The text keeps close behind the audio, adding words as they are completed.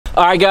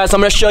All right guys,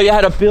 I'm gonna show you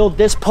how to build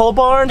this pole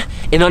barn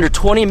in under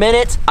 20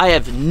 minutes. I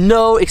have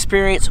no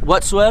experience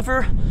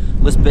whatsoever.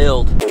 Let's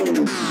build.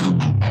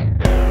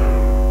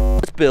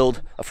 Let's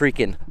build a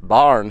freaking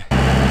barn.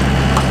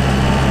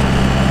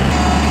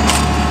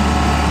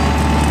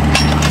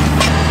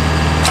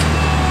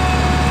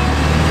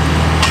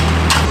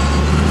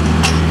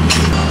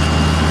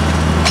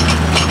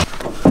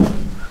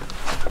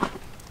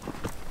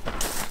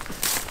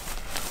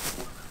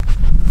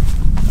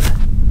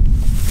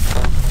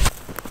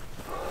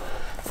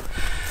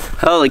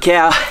 Holy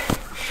cow,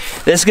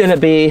 this is gonna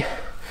be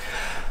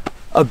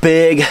a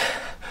big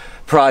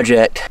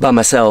project by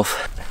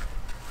myself.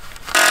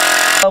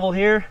 Level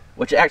here,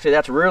 which actually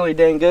that's really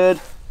dang good.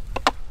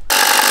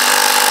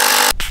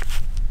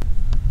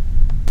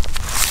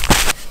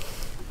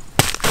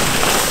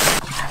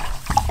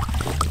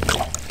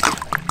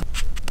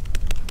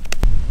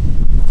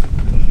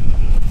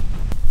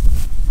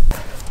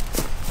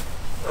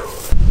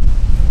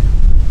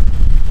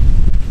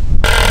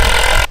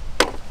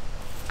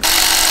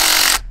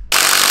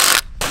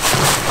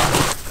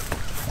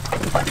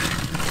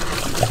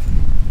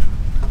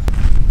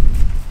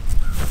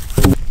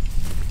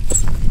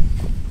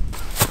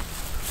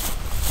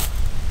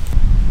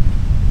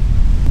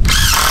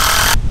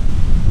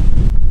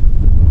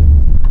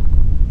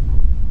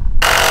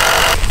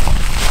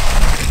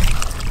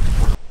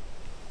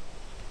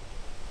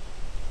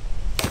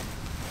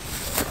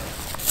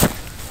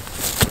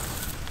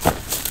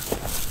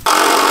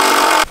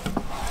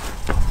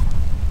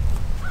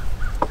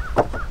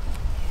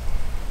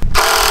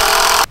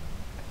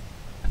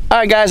 All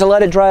right guys, I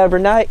let it dry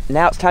overnight.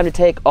 Now it's time to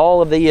take all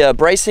of the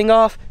bracing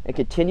off and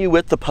continue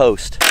with the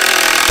post.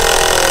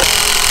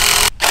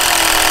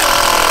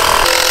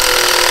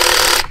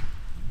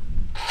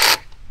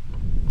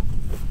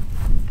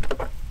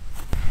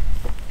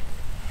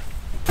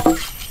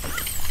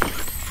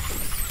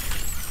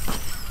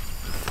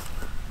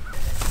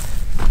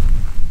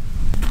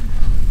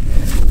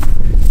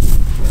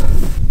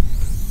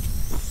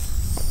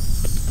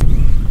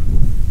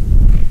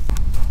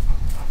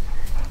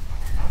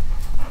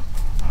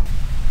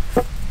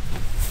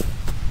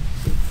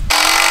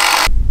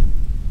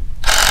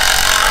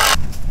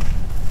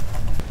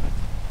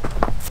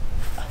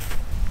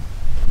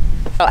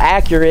 How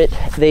accurate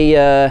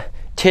the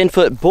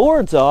 10-foot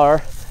boards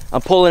are,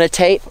 I'm pulling a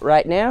tape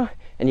right now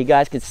and you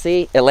guys can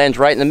see it lands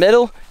right in the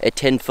middle at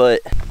 10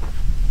 foot.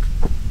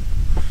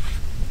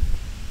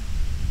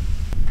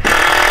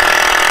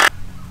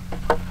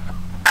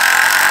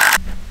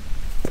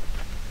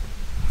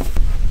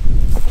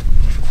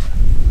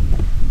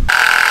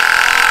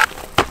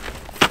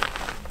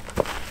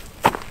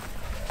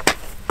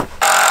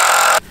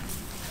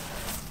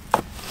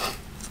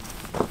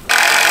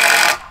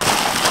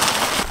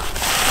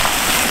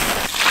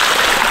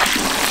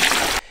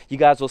 You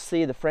guys will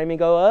see the framing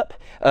go up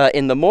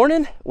in the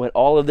morning when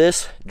all of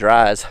this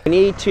dries. We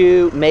need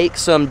to make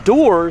some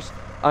doors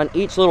on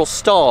each little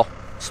stall,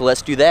 so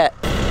let's do that.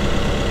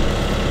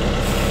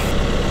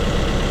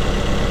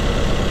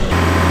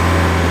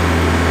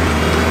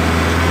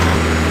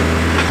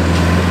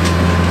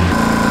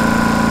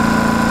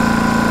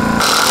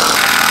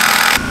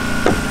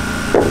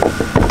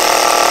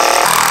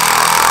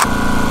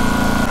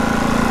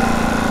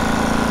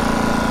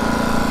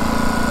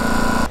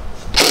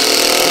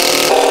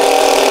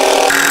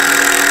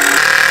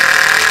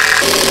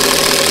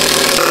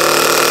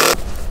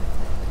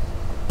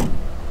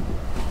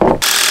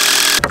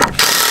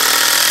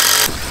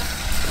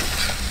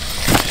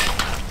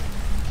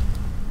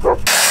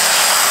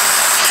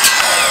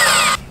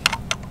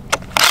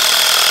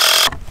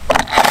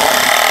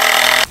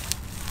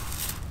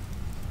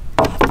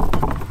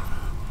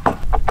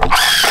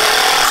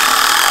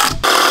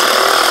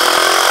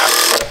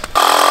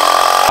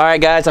 All right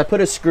guys, I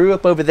put a screw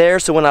up over there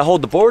so when I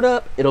hold the board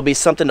up, it'll be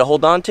something to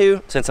hold on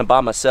to since I'm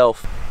by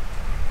myself.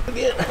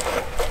 Again.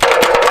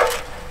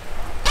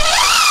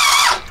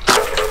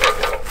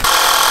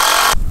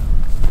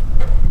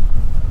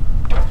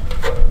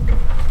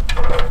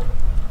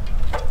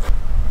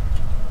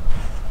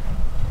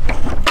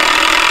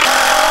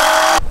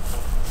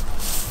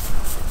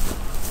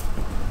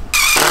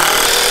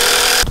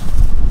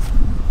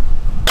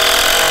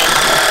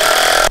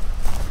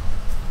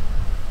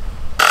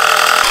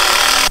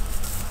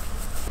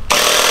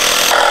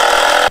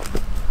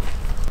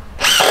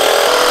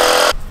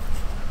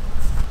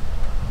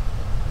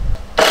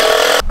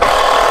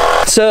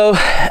 So,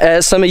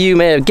 as some of you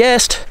may have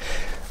guessed,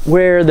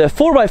 where the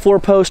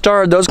 4x4 posts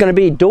are, those going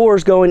to be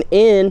doors going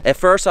in. At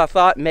first I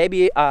thought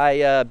maybe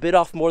I bit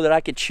off more than I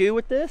could chew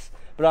with this,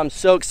 but I'm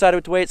so excited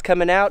with the way it's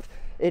coming out.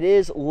 It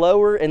is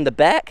lower in the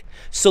back,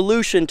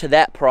 solution to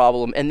that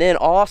problem. And then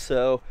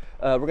also,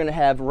 we're going to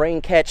have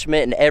rain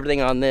catchment and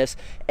everything on this.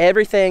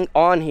 Everything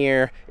on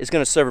here is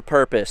going to serve a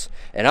purpose,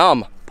 and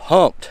I'm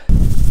pumped.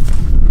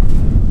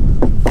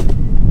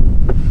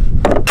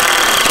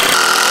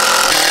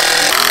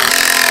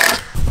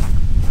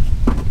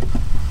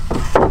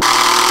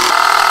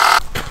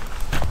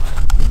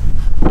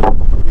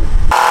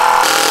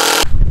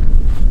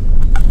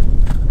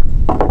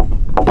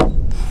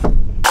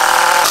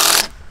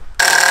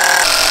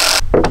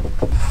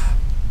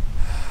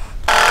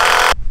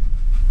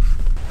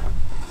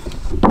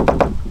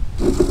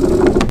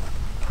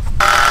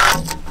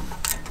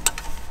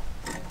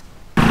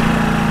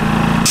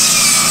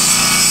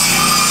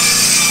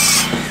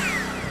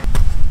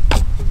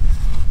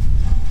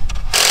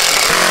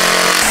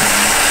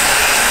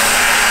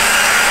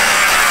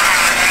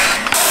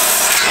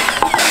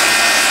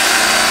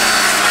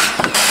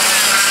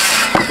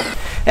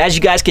 As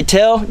you guys could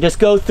tell, just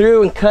go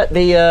through and cut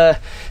the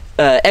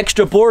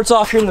extra boards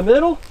off here in the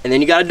middle, and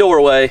then you got a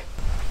doorway.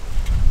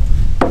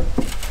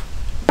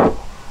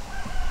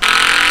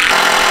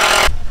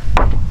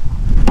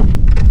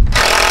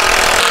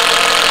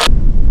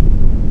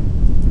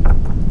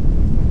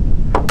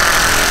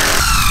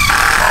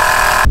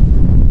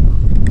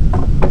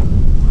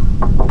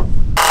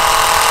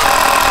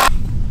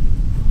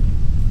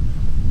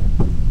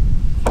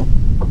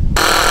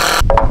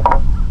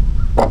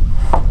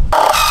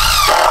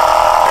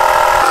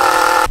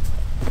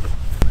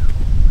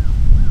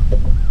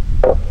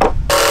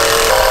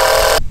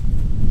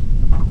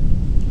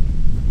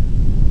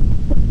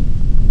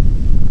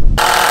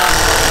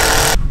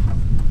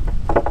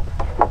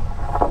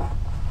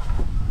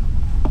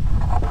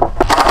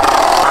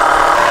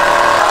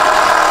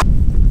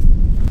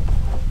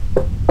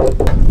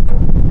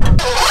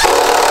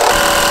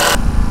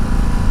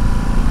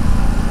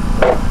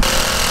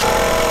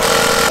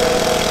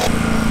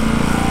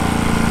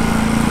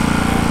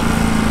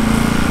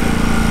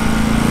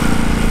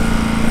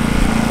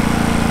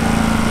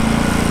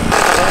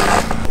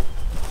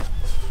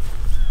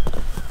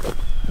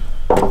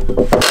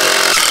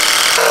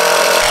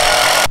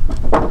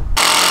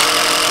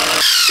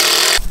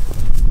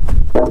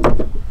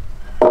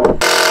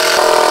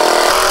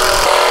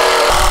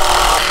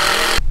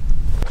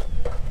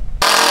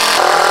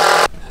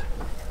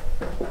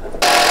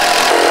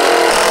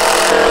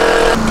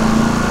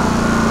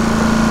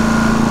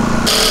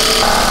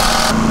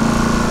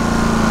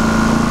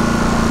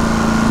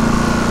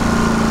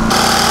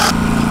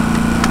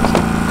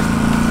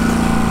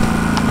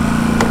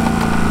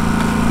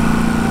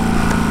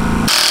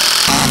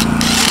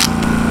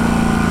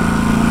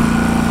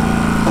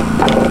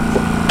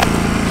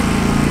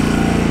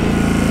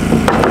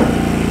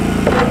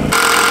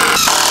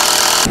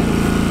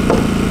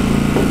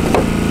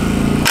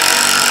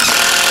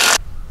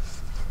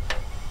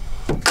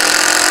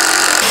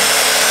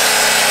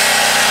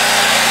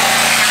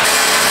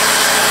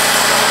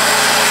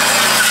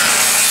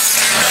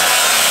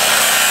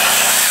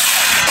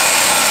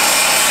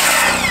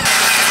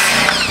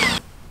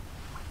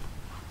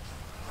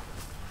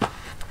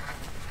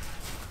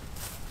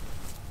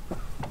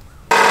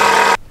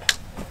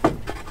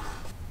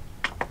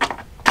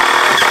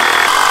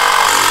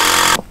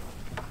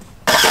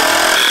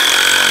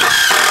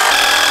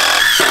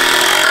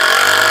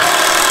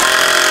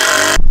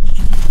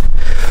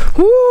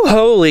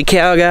 Holy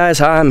cow,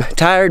 guys, I'm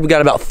tired. We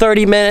got about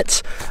 30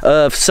 minutes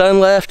of sun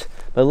left,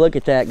 but look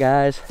at that,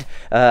 guys.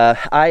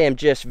 I am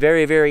just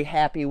very, very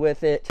happy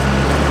with it.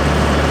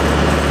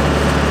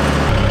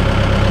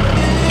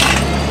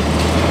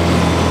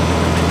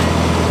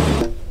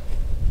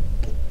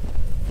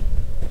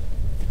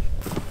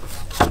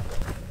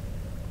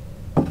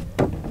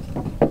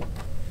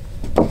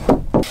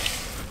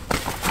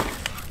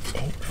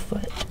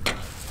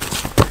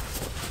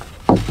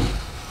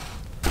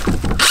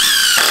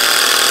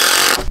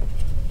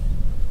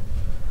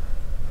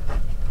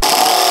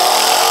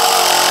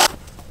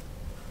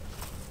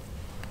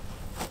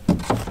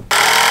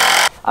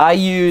 I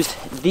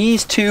used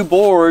these two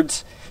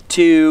boards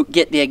to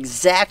get the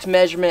exact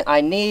measurement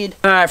I need.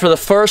 All right, for the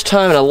first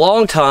time in a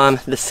long time,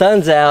 the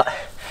sun's out.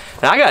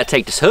 Now I gotta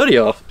take this hoodie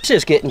off. It's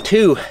just getting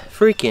too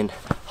freaking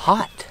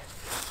hot.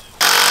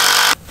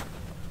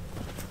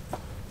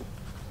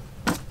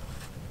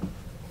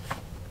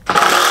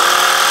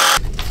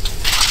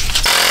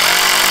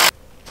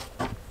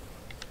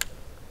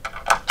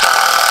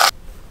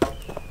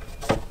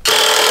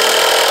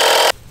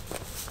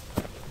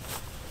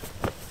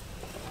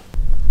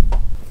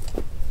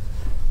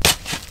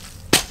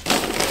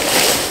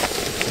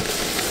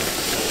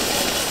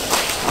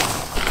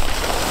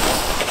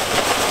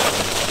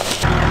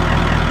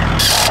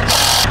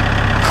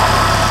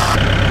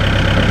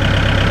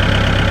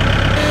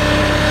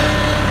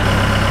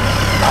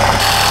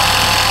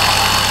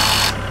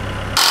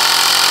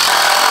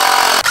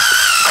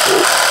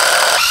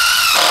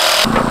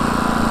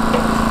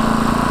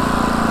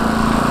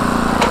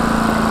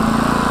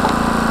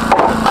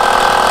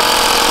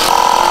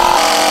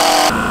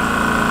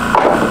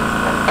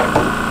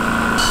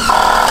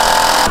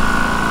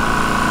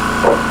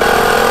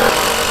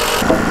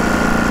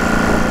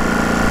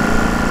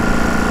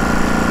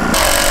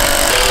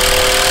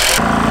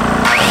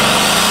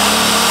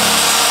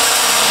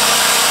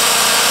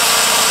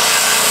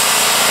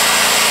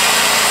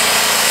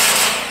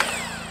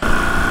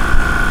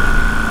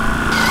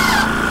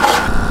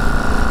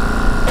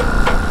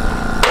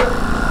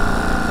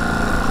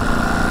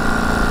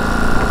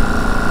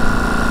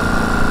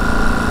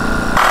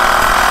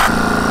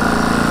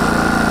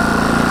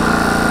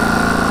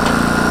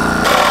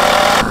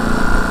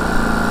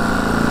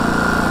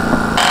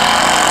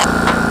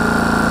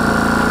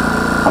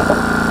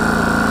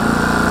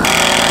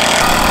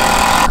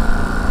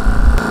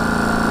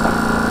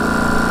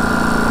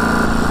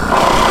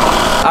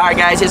 Alright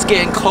guys, it's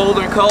getting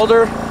colder and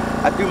colder.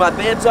 I threw my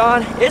bibs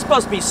on. It's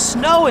supposed to be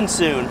snowing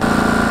soon.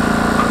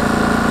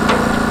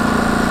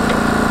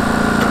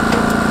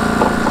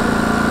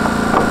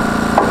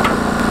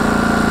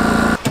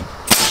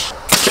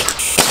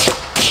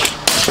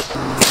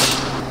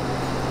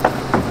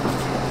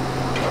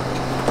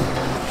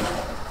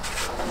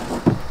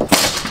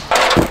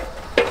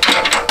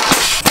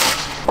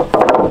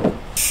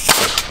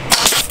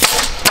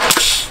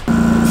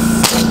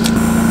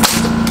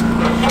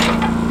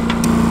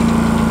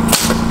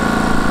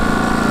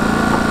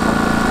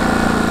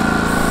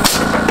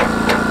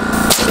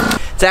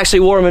 It's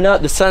actually warming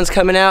up. The sun's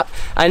coming out.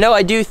 I know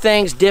I do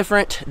things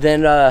different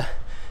than the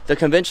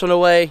conventional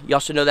way. Y'all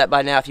should know that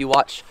by now if you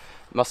watch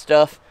my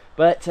stuff.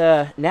 But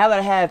now that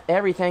I have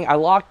everything, I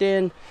locked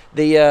in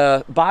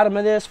the bottom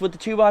of this with the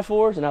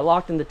 2x4s, and I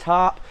locked in the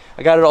top.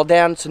 I got it all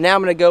down. So now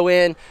I'm gonna go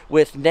in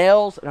with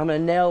nails, and I'm gonna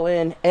nail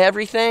in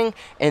everything,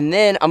 and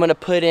then I'm gonna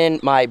put in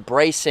my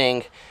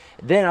bracing.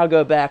 Then I'll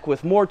go back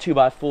with more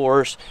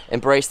 2x4s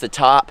and brace the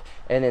top,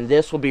 and then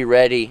this will be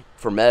ready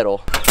for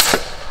metal.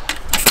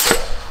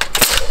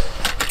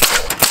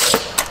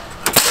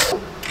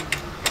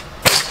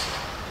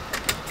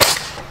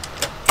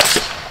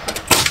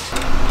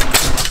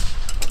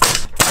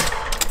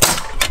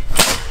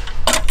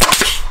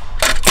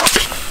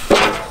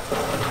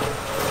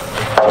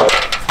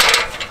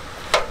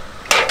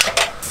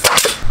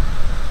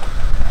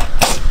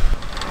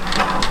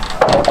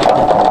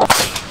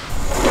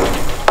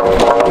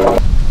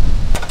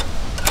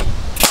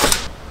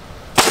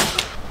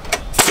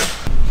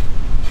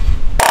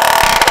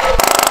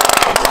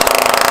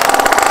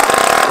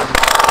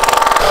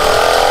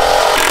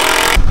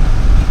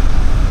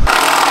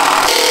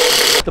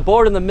 The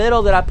board in the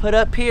middle that I put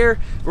up here,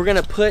 we're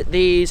gonna put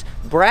these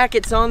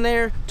brackets on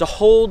there to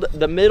hold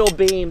the middle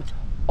beam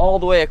all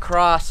the way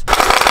across.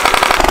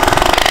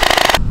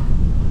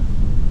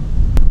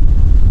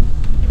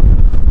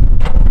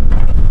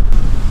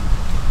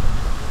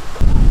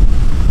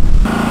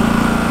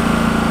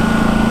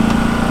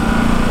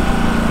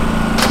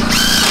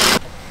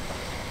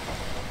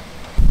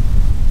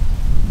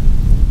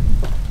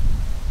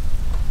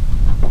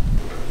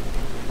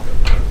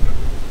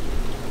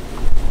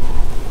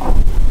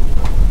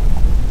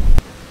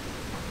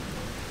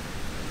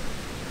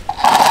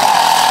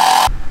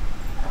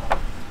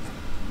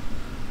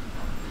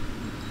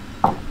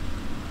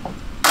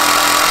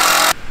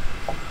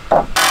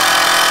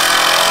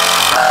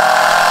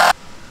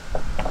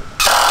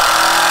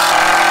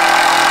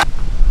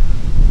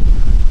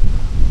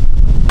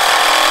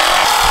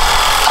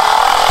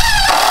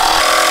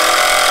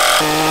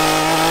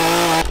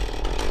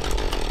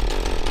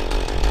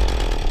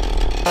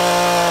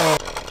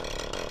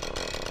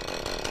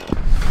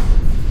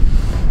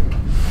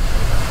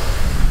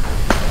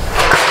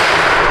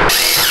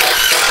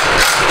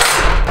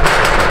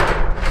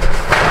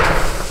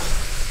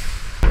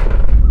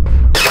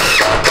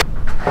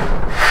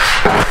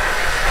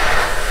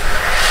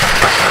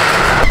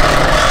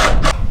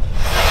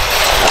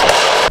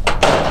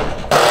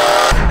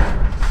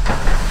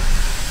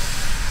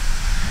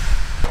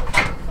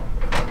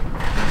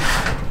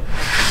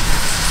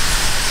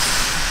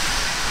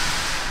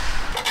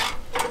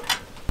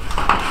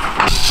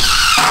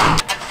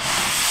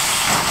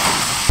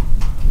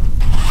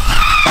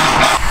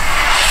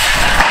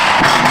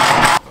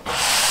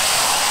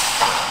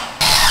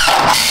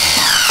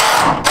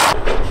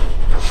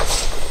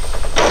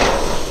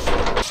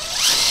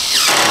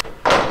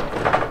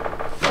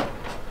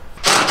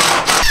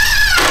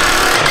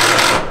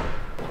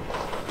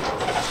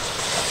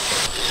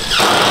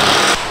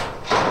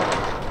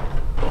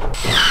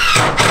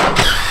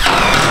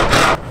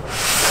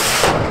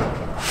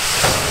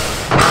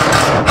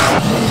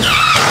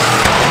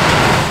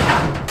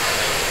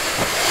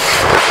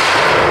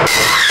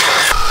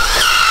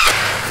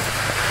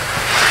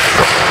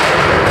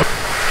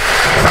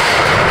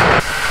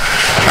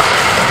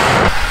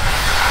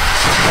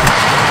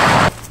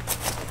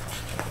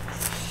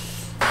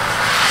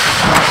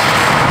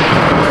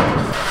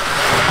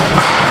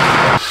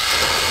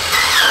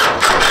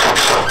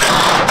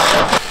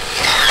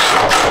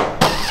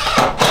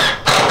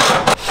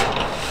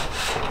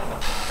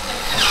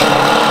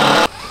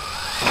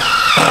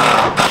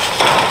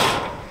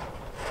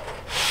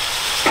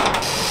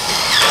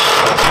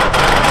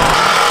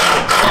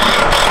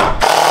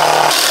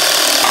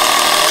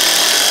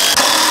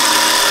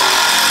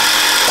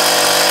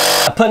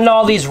 Putting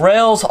all these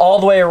rails all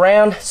the way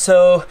around,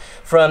 so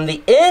from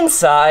the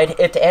inside,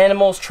 if the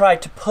animals try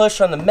to push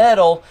on the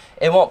metal,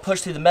 it won't push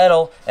through the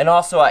metal, and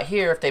also out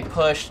here, if they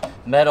push,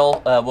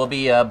 metal will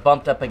be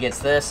bumped up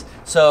against this,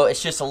 so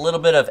it's just a little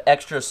bit of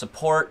extra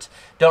support.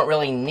 Don't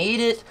really need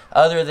it,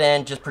 other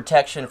than just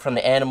protection from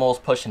the animals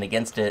pushing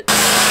against it.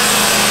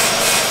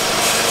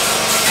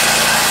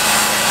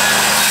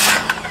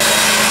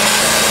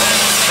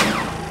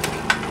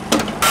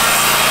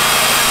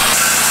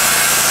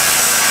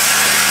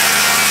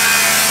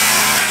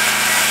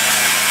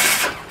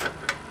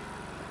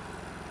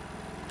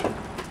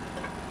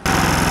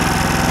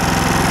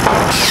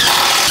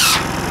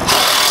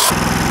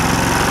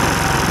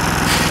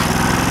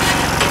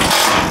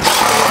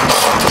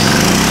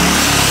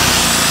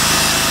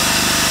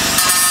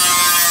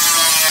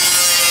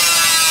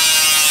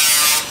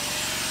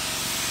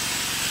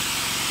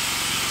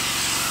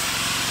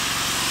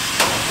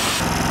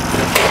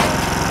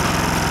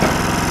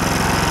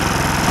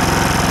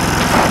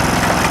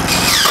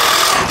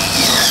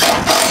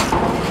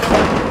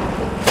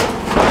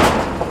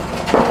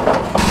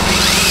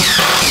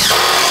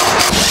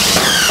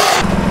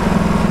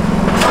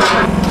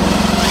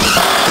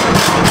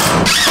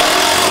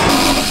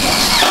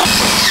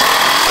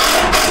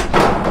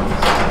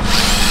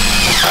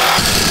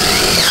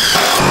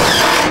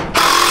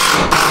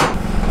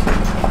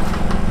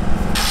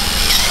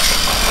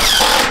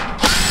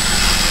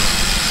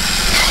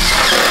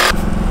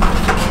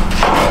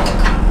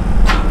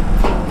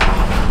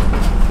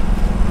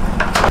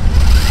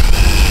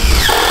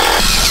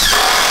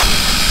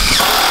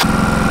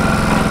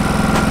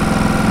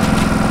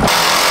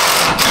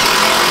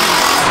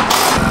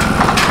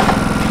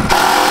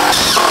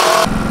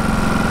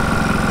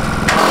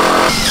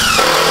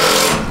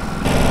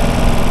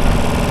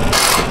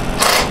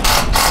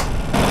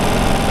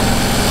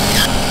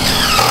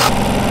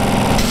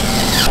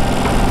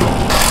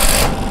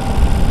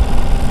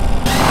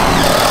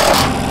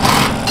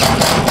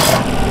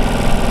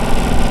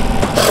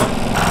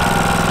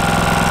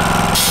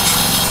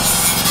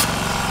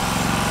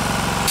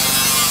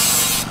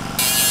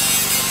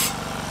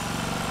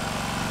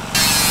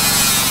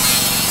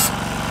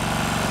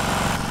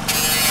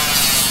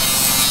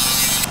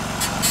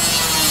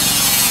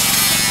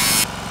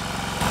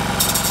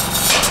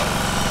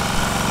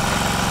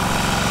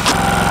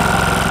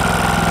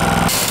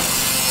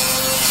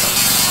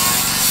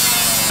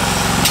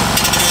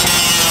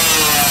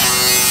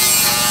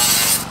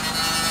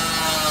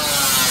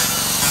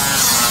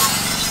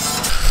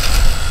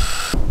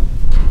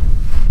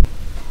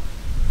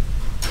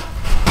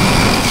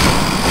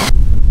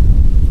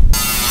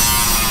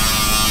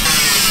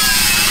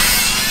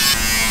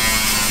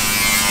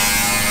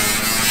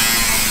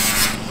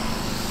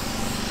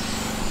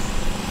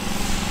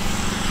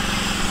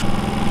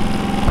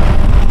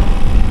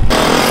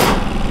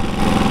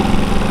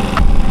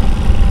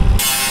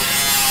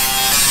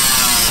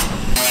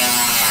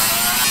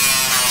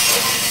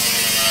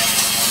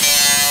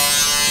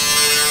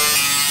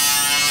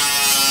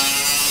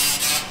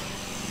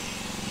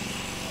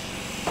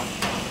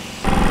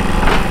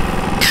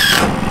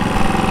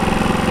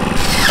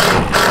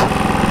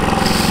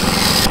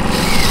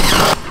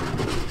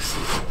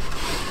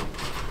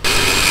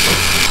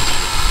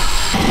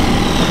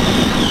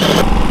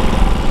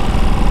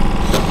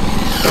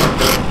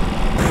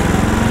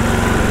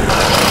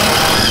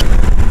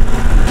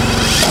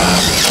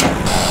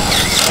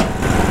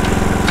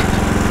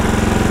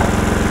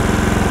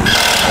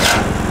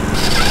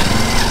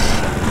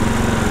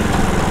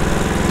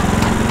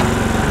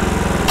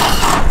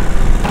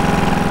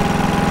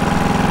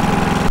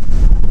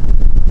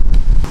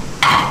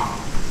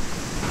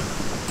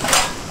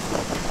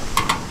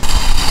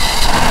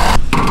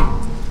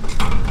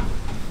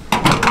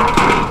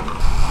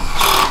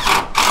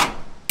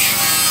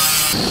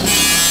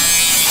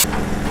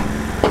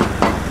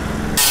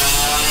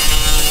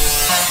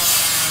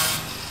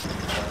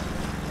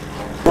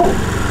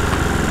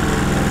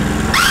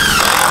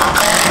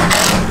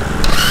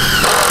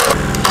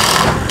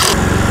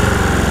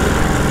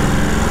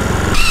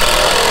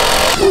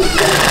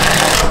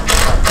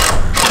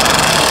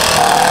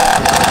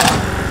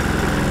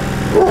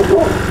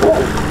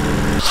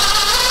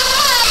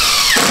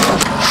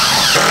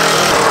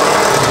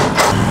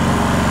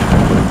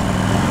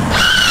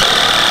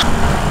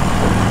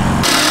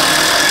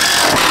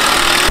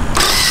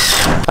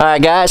 All right,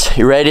 guys,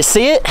 you ready to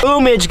see it?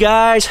 Boomage,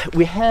 guys,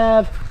 we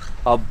have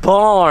a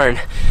barn.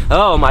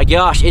 Oh my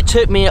gosh, it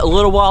took me a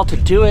little while to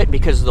do it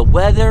because of the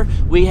weather.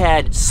 We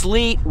had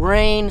sleet,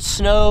 rain,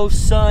 snow,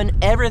 sun,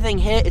 everything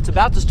hit. It's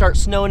about to start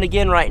snowing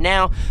again right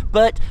now,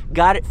 but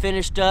got it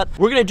finished up.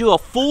 We're gonna do a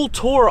full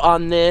tour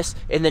on this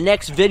in the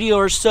next video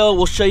or so.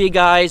 We'll show you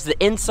guys the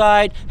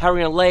inside, how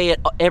we're gonna lay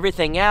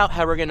everything out,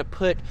 how we're gonna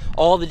put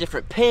all the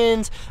different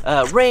pins,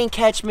 rain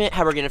catchment,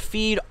 how we're gonna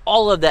feed,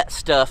 all of that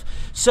stuff.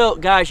 So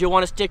guys, you'll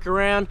wanna stick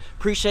around.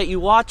 Appreciate you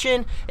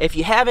watching. If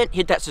you haven't,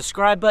 hit that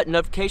subscribe button,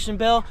 notification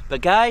bell.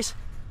 But guys,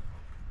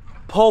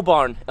 pole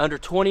barn under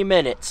 20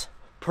 minutes.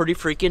 Pretty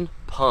freaking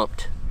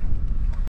pumped.